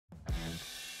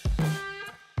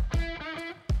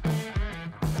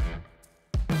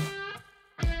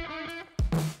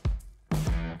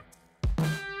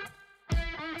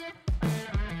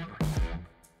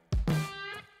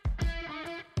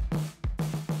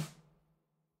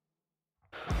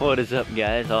What is up,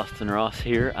 guys? Austin Ross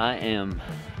here. I am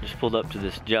just pulled up to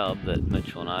this job that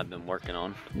Mitchell and I have been working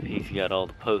on. He's got all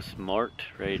the posts marked,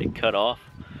 ready to cut off.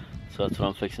 So that's what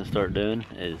I'm fixing to start doing,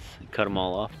 is cut them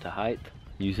all off to height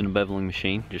using a beveling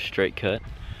machine, just straight cut,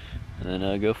 and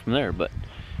then go from there. But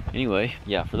anyway,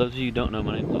 yeah, for those of you who don't know,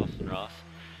 my name is Austin Ross.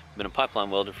 I've been a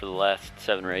pipeline welder for the last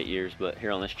 7 or 8 years, but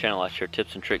here on this channel I share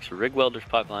tips and tricks for rig welders,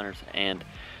 pipeliners, and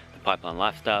the pipeline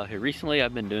lifestyle. Here recently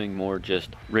I've been doing more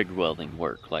just rig welding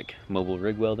work, like mobile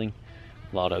rig welding,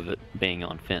 a lot of it being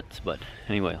on fence. But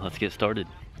anyway, let's get started.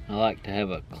 I like to have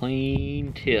a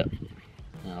clean tip.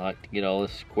 I like to get all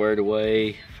this squared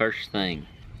away first thing,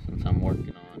 since I'm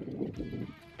working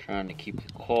on trying to keep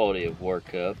the quality of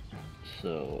work up.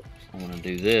 So I'm going to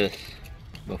do this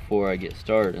before I get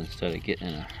started instead of getting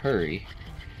in a hurry,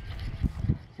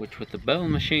 which with the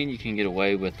beveling machine you can get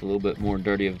away with a little bit more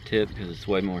dirty of a tip because it's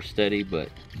way more steady. But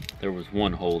there was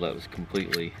one hole that was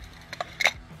completely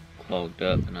clogged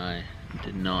up and I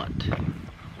did not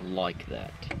like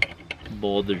that. It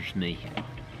bothers me.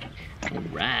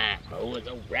 Alright, boys,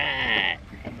 alright.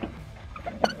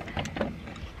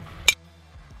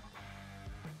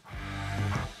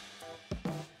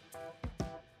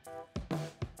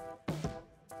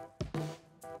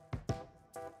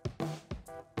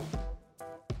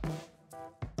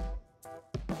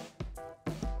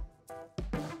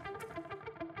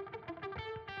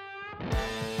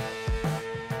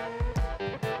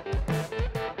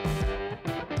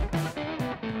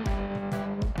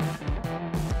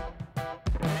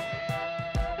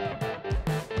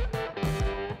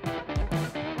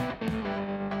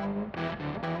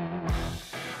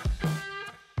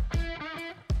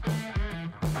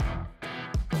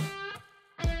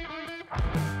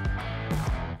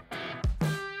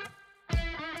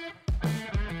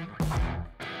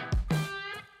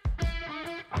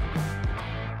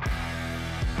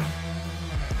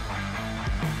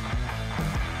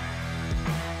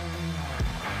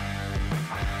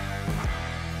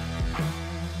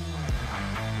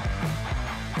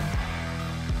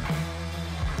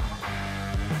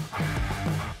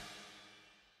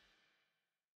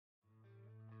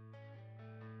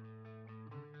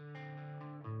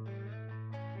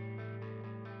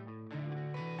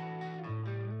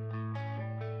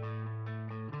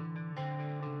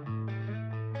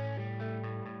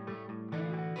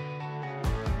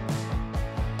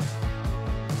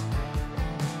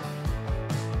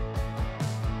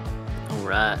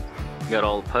 Alright, got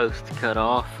all the posts cut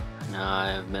off. Now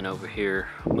I have been over here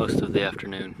most of the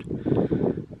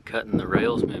afternoon cutting the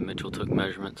rails. Me and Mitchell took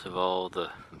measurements of all the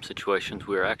situations.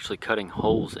 We are actually cutting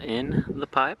holes in the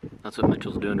pipe. That's what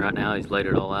Mitchell's doing right now. He's laid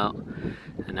it all out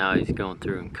and now he's going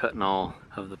through and cutting all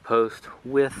of the posts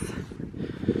with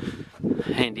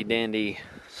handy dandy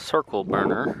circle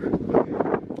burner,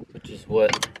 which is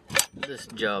what this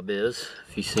job is.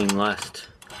 If you've seen last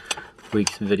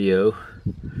week's video,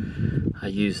 I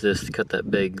use this to cut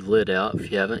that big lid out.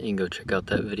 If you haven't, you can go check out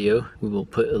that video. We will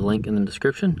put a link in the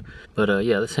description. But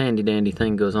yeah, this handy dandy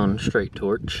thing goes on a straight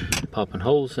torch, popping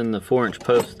holes in the 4-inch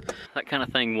post. That kind of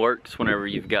thing works whenever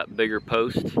you've got bigger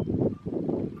posts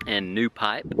and new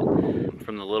pipe.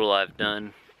 From the little I've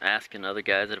done, asking other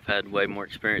guys that have had way more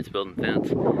experience building fence,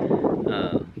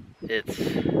 I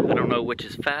don't know which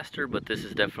is faster, but this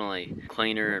is definitely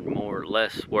cleaner and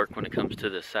less work when it comes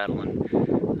to the saddling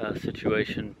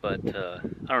situation. But I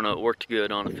don't know, it worked good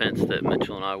on a fence that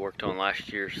Mitchell and I worked on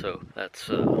last year, so that's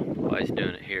why he's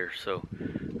doing it here. So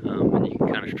and you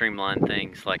can kind of streamline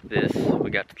things like this. We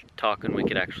got to talking, we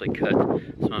could actually cut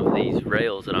some of these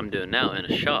rails that I'm doing now in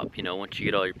a shop. You know, once you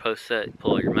get all your posts set, you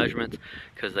pull all your measurements,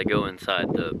 because they go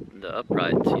inside the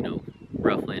uprights, you know,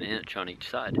 roughly an inch on each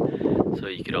side. So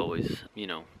you could always, you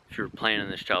know, if you're planning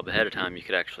this job ahead of time, you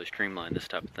could actually streamline this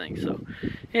type of thing. So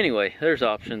anyway, there's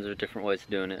options, there's different ways of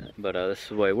doing it, but this is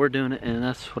the way we're doing it, and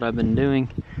that's what I've been doing.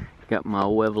 Got my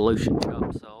old Evolution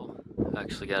chop saw. I've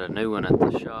actually got a new one at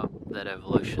the shop that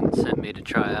Evolution sent me to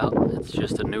try out. It's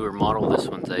just a newer model. This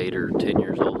one's 8 or 10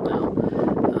 years old now,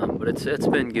 but it's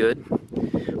been good.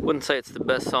 Wouldn't say it's the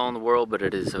best saw in the world, but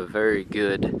it is a very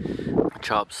good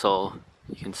chop saw.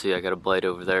 You can see I got a blade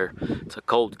over there. It's a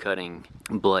cold cutting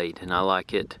blade, and I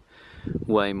like it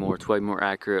way more. It's way more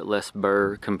accurate, less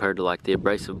burr compared to like the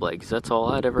abrasive blade, because that's all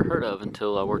I'd ever heard of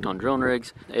until I worked on drilling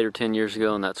rigs 8 or 10 years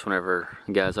ago, and that's whenever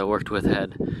the guys I worked with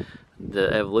had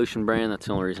the Evolution brand. That's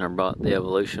the only reason I bought the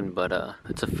Evolution, but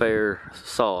it's a fair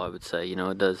saw, I would say. You know,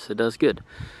 it does good.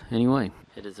 Anyway,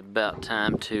 it is about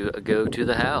time to go to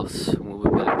the house. We'll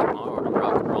be back tomorrow to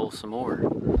rock and roll some more.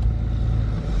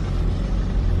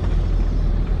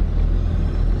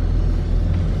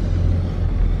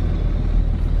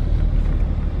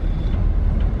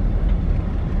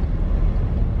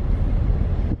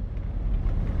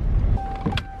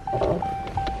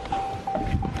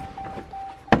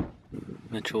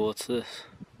 Mitchell, what's this?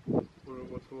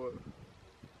 What's what?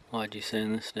 Why'd you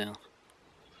sand this down?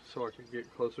 So I could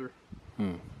get closer.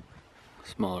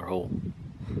 Smaller hole.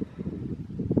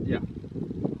 Yeah.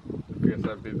 I guess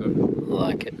that'd be I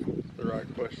like it. the right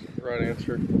question, the right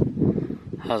answer.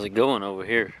 How's it going over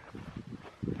here?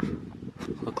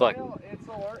 Look like Well, it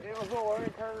was a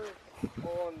learning curve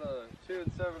on the 2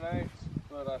 7/8,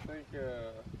 but I think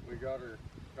we got her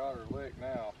licked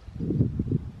now.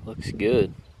 looks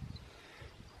good.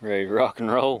 Ready to rock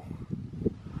and roll.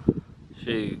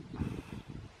 Shoot.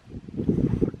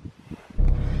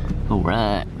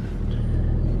 Alright.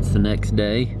 It's the next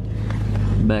day.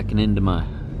 Backing into my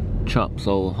chop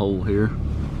saw hole here.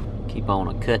 Keep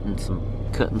on cutting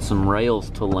some rails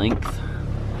to length.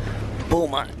 Pull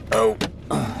my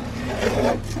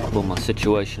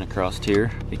situation across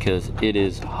here because it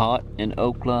is hot in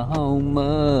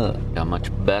Oklahoma. Got much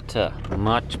better,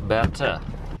 much better.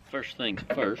 First things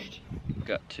first,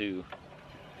 got to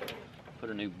put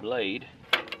a new blade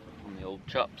on the old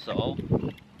chop saw.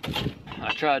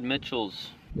 I tried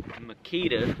Mitchell's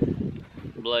Makita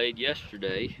blade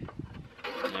yesterday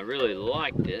and I really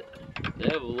liked it.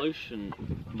 The Evolution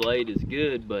blade is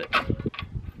good, but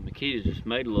Makita's just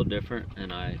made a little different,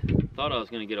 and I thought I was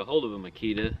going to get a hold of a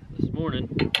Makita this morning,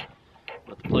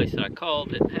 but the place that I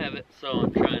called didn't have it, so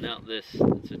I'm trying out this.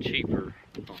 It's a cheaper,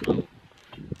 I don't know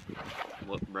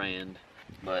what brand,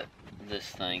 but this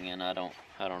thing, and I don't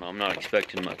know, I'm not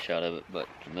expecting much out of it, but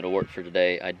it'll work for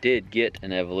today. I did get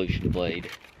an Evolution blade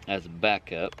as a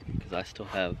backup because I still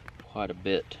have quite a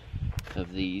bit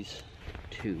of these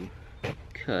to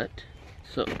cut.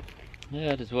 So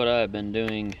that is what I've been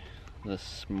doing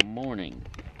this morning.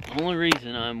 The only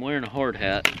reason I'm wearing a hard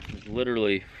hat is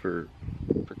literally for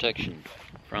protection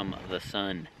from the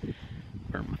sun.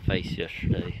 Burnt my face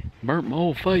yesterday. Burnt my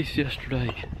whole face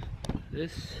yesterday.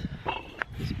 This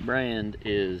brand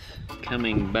is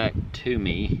coming back to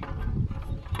me.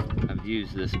 I've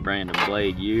used this brand of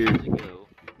blade years ago.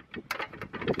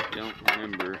 Don't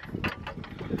remember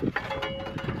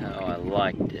how I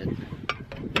liked it.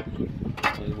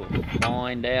 We will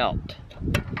find out.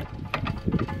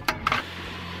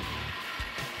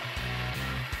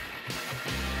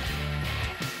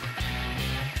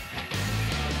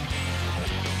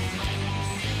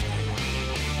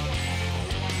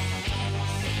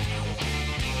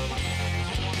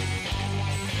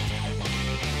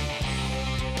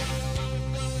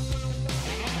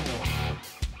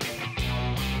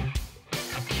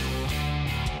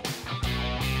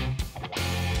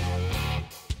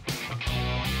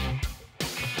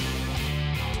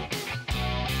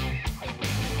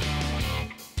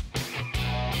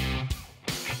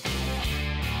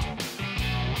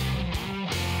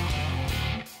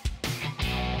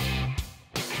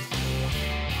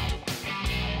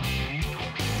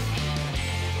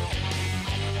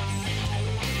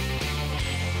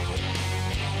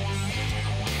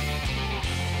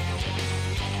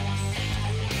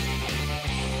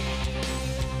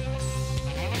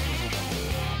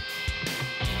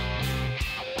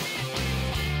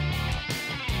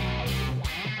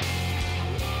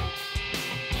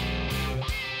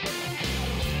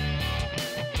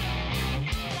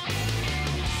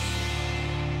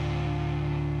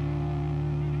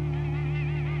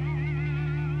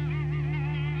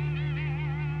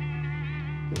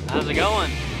 How's it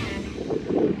going?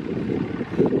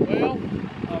 Well,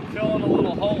 I'm feeling a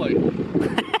little holy.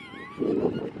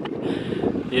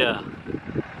 Yeah.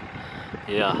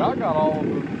 Yeah. I got all of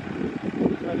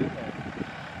them cut in there.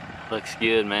 Looks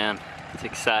good, man. It's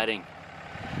exciting.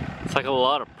 It's like a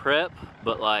lot of prep,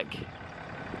 but like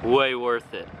way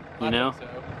worth it. You know? Think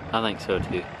so. I think so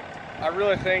too. I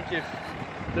really think if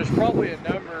there's probably a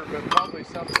number, but probably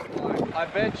something like, I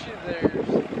bet you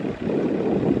there's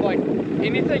like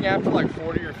anything after like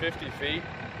 40 or 50 feet,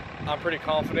 I'm pretty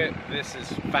confident this is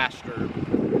faster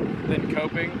than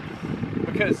coping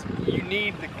because you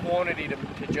need the quantity to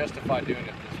justify doing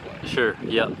it this way. Sure,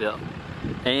 yep.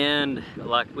 And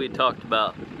like we talked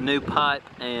about, new pipe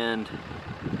and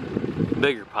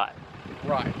bigger pipe.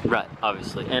 Right,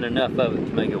 obviously, and enough of it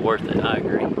to make it worth it. I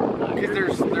agree.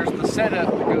 Because there's the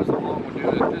setup that goes along with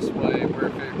doing it this way, where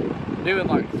if you're doing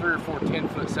like 3 or 4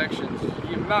 10-foot sections,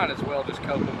 you might as well just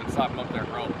cope them and slap them up there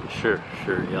and roll. Sure,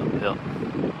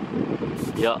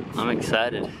 yep. I'm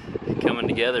excited. Coming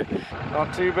together.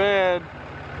 Not too bad.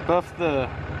 Buff the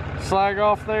slag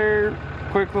off there,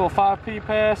 quick little 5P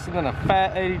pass, and then a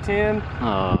fat 80-10.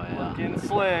 Oh yeah. Looking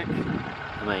slick.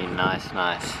 I mean, nice.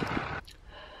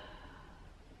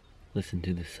 Listen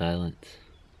to the silence.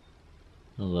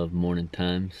 I love morning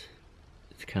times.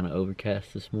 It's kind of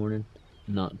overcast this morning.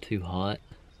 Not too hot.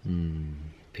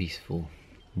 Peaceful.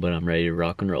 but I'm ready to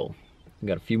rock and roll.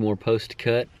 Got a few more posts to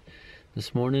cut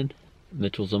this morning.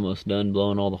 Mitchell's almost done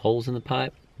blowing all the holes in the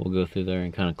pipe. We'll go through there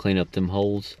and kind of clean up them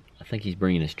holes. I think he's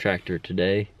bringing his tractor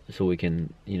today so we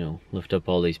can, you know, lift up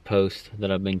all these posts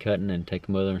that I've been cutting and take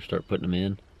them over and start putting them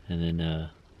in, and then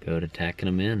go to tacking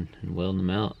them in and welding them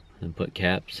out, and put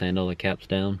caps, sand all the caps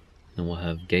down, and we'll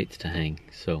have gates to hang.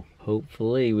 So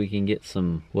hopefully we can get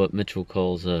some, what Mitchell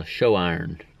calls a show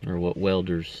iron, or what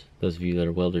welders, those of you that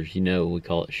are welders, you know, we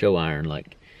call it show iron,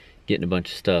 like getting a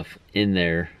bunch of stuff in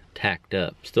there tacked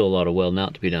up. Still a lot of welding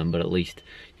out to be done, but at least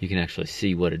you can actually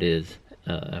see what it is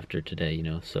after today, you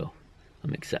know. So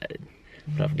I'm excited.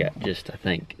 But I've got just, I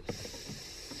think,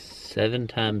 7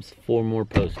 times 4 more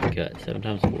posts to cut. 7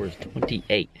 times 4 is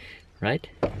 28, right?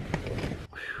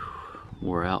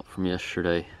 Wore out from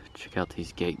yesterday. Check out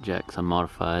these gate jacks I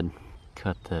modified.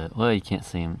 Cut the, well, you can't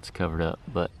see them, it's covered up,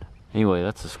 but anyway,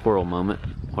 that's a squirrel moment.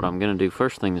 What I'm gonna do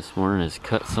first thing this morning is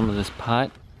cut some of this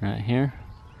pipe right here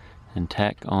and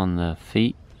tack on the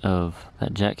feet of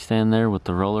that jack stand there with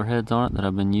the roller heads on it that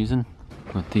I've been using,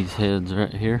 with these heads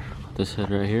right here, this head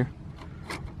right here.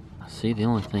 See, the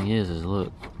only thing is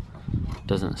look, it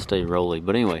doesn't stay rolly.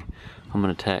 But anyway, I'm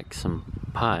gonna tack some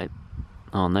pipe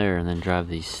on there and then drive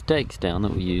these stakes down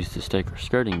that we use to stake our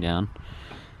skirting down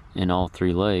in all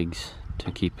 3 legs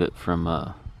to keep it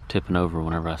from tipping over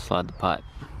whenever I slide the pipe.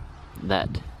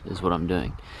 That is what I'm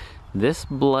doing. This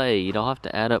blade, I'll have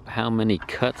to add up how many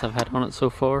cuts I've had on it so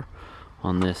far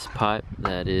on this pipe.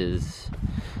 That is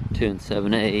 2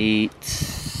 7/8,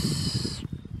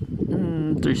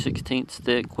 3/16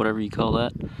 thick, whatever you call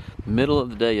that. Middle of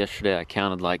the day yesterday I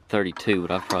counted like 32,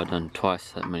 but I've probably done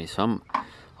twice that many, so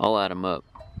I'll add them up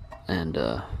and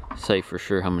say for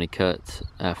sure how many cuts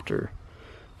after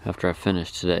I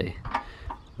finish today.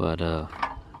 But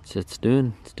it's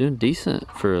doing decent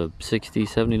for a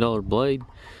 $60-$70 blade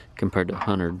compared to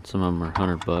 100. Some of them are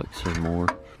 $100 or more.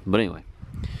 But anyway,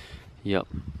 yep,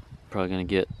 probably gonna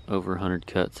get over 100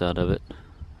 cuts out of it,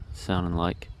 sounding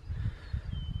like.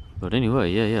 But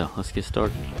anyway, yeah, let's get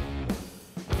started.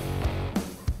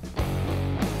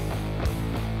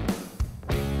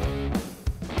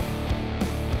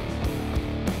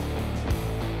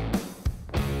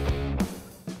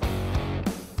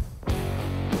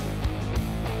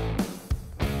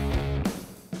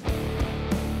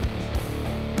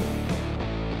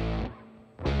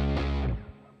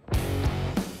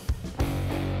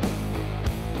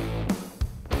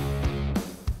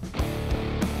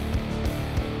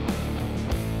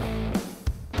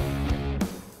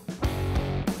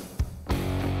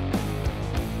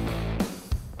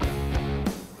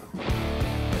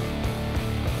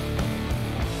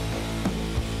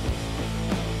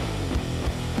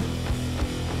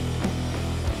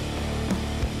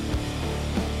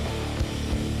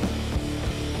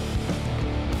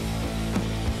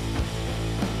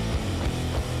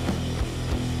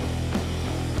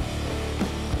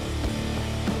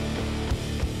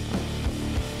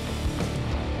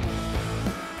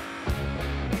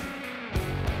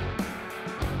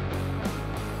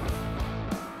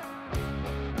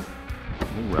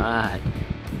 Right,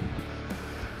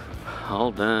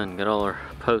 all done. Got all our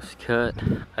posts cut.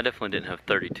 I definitely didn't have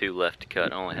 32 left to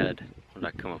cut. I only had, what did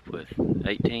I come up with,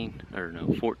 18 or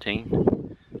no,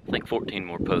 14. I think 14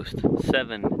 more posts.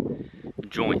 7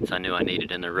 joints I knew I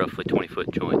needed, and they're roughly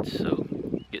 20-foot joints, so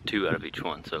get 2 out of each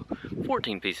one. So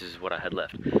 14 pieces is what I had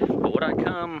left. But what I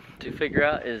come to figure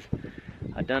out is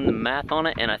I done the math on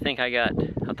it, and I think I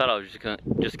thought I was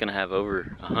just gonna have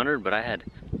over 100, but I had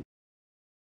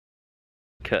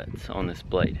cuts on this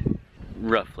blade,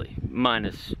 roughly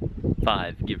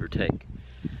 -5, give or take,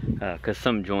 because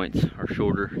some joints are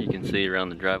shorter, you can see around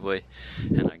the driveway,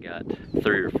 and I got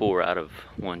 3 or 4 out of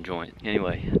 1 joint.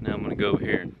 Anyway, now I'm gonna go over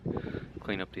here and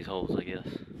clean up these holes, I guess.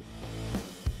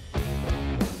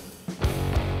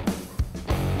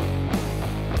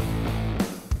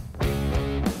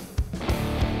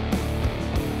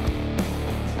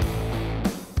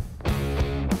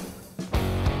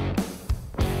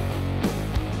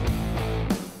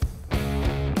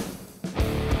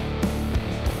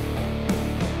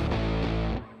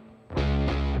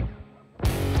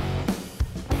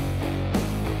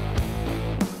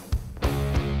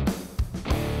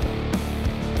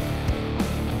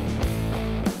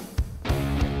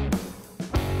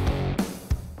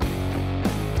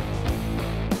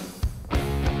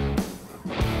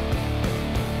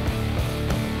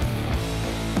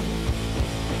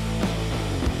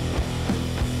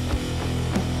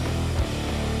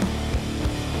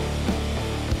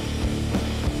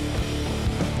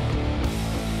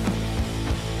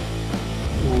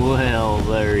 Well,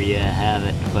 there you have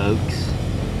it, folks.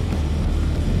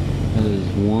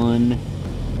 One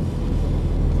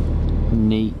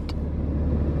neat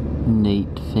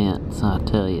fence, I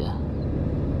tell ya.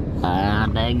 I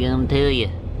daggum tell ya.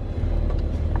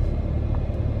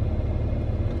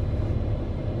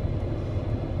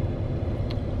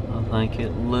 I think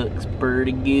it looks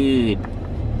pretty good.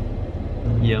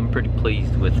 Yeah, I'm pretty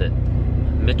pleased with it.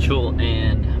 Mitchell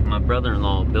and my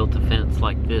brother-in-law built a fence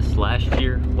like this last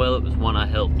year. Well, it was one I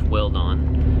helped weld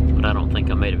on, but I don't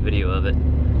think I made a video of it.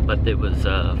 But it was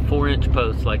 4-inch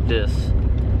posts like this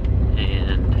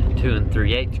and 2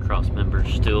 3/8 cross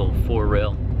members, still 4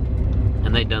 rail.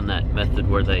 And they done that method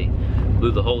where they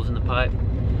blew the holes in the pipe,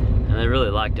 and they really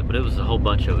liked it, but it was a whole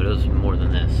bunch of it. It was more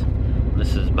than this.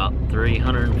 This is about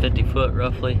 350 foot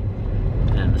roughly,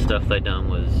 and the stuff they done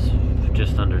was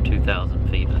just under 2,000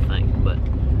 feet, I think. But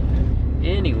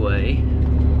anyway,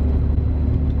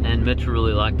 and Mitch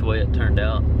really liked the way it turned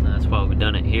out. That's why we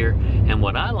done it here. And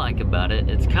what I like about it,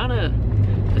 it's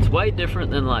way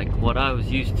different than like what I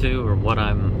was used to, or what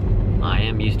I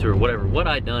am used to, or whatever. What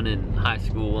I done in high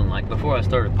school and like before I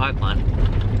started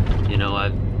pipelining. You know,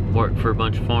 I worked for a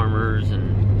bunch of farmers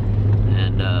and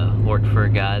worked for a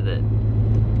guy that,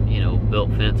 you know, built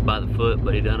fence by the foot,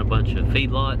 but he done a bunch of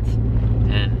feedlots,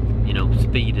 and you know,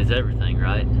 speed is everything,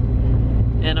 right?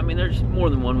 And I mean, there's more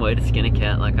than one way to skin a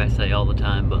cat, like I say all the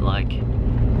time, but like,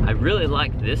 I really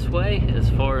like this way as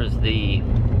far as the,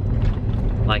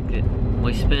 like,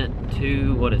 we spent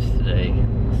what is today?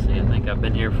 Let's see, I think I've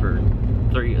been here for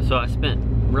 3, so I spent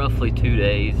roughly 2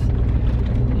 days,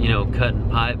 you know, cutting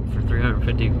pipe for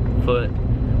 350 foot.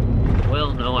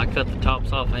 Well, no, I cut the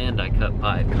tops off and I cut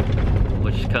pipe,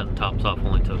 which cutting tops off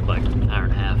only took like an hour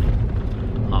and a half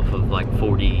off of like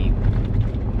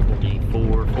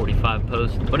 44, 45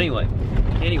 posts. But anyway,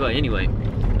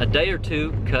 a day or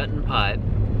two cutting pipe,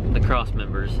 the cross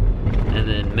members, and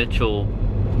then Mitchell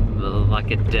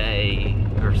like a day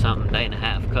or something, day and a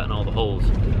half cutting all the holes.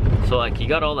 So like, you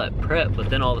got all that prep, but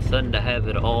then all of a sudden to have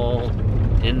it all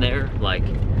in there, like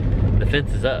the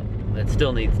fence is up. It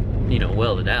still needs, you know,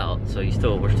 welded out, so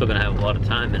we're still gonna have a lot of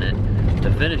time in it to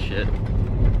finish it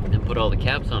and put all the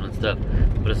caps on and stuff.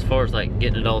 But as far as like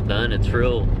getting it all done, it's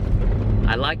real,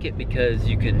 I like it because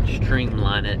you can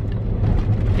streamline it,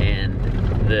 and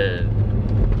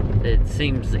it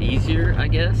seems easier, I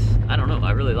guess. I don't know, I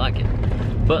really like it.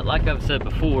 But like I've said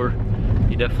before,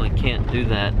 you definitely can't do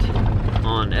that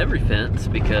on every fence,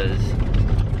 because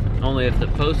only if the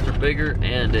posts are bigger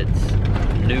and it's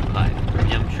new pipe. I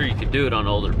mean, I'm sure you could do it on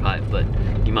older pipe, but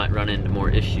you might run into more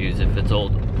issues if it's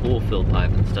old oil filled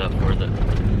pipe and stuff, where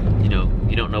you know,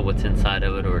 you don't know what's inside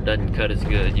of it, or it doesn't cut as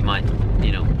good. You might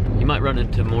run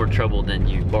into more trouble than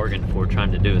you bargained for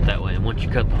trying to do it that way. And once you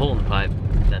cut the hole in the pipe,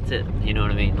 that's it. You know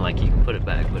what I mean? Like, you can put it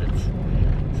back, but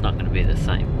it's not going to be the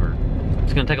same.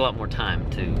 It's going to take a lot more time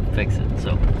to fix it.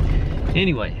 So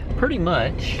anyway, pretty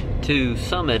much to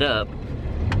sum it up,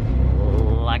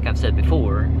 like I've said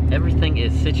before, everything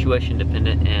is situation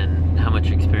dependent and how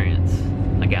much experience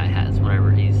a guy has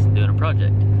whenever he's doing a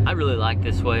project. I really like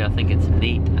this way. I think it's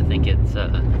neat. I think it's,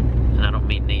 and I don't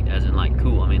mean neat as in like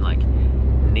cool, I mean like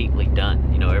neatly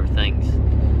done. You know, everything's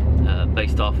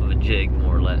based off of a jig,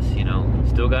 more or less, you know.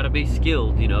 Still got to be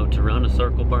skilled, you know, to run a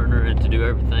circle burner and to do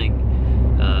everything,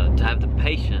 to have the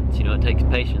patience, you know, it takes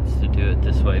patience to do it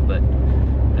this way, but,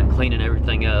 and cleaning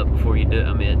everything up before you do it,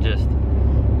 I mean,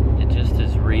 it just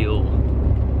is real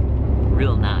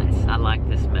nice. I like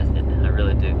this method, I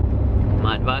really do.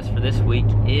 My advice for this week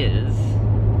is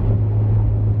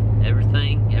every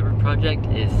project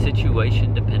is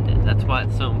situation dependent. That's why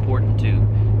it's so important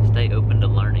to stay open to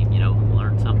learning, you know,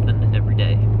 learn something every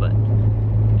day. But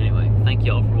anyway, thank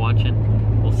y'all for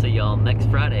watching. We'll see y'all next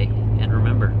Friday, and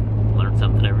remember, learn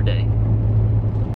something every day.